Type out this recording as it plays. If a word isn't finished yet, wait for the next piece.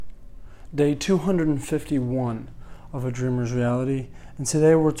Day 251 of A Dreamer's Reality, and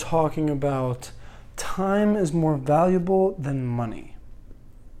today we're talking about time is more valuable than money.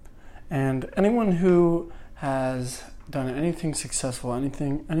 And anyone who has done anything successful,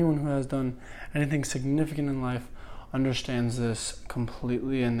 anyone who has done anything significant in life understands this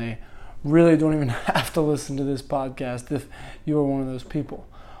completely, and they really don't even have to listen to this podcast if you are one of those people.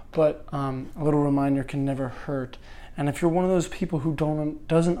 But a little reminder can never hurt. And if you're one of those people who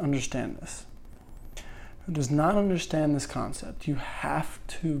doesn't understand this, who does not understand this concept, you have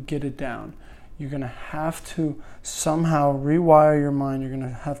to get it down. You're going to have to somehow rewire your mind. You're going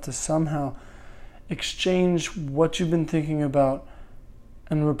to have to somehow exchange what you've been thinking about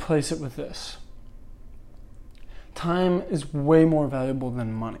and replace it with this. Time is way more valuable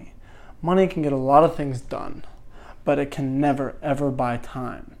than money. Money can get a lot of things done, but it can never, ever buy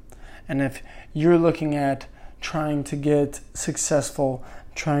time. And if you're looking at trying to get successful,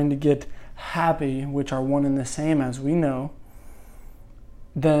 trying to get happy, which are one and the same as we know,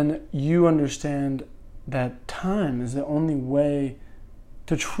 then you understand that time is the only way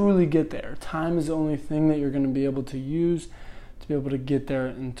to truly get there. Time is the only thing that you're going to be able to use to be able to get there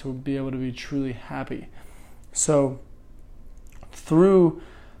and to be able to be truly happy. So through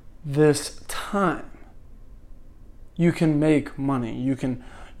this time, you can make money. You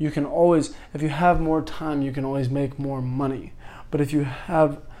can always, if you have more time, you can always make more money. But if you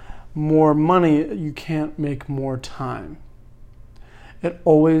have more money, you can't make more time. It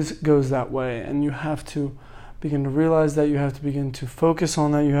always goes that way, and you have to begin to realize that. You have to begin to focus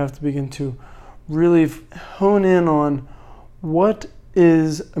on that. You have to begin to really hone in on what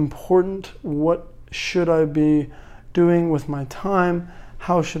is important, what should I be doing with my time,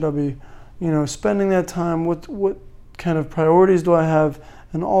 how should I be, spending that time, what kind of priorities do I have,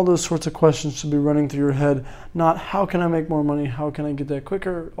 and all those sorts of questions should be running through your head, not how can I make more money, how can I get there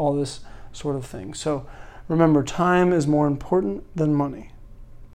quicker, all this sort of thing. So remember, time is more important than money.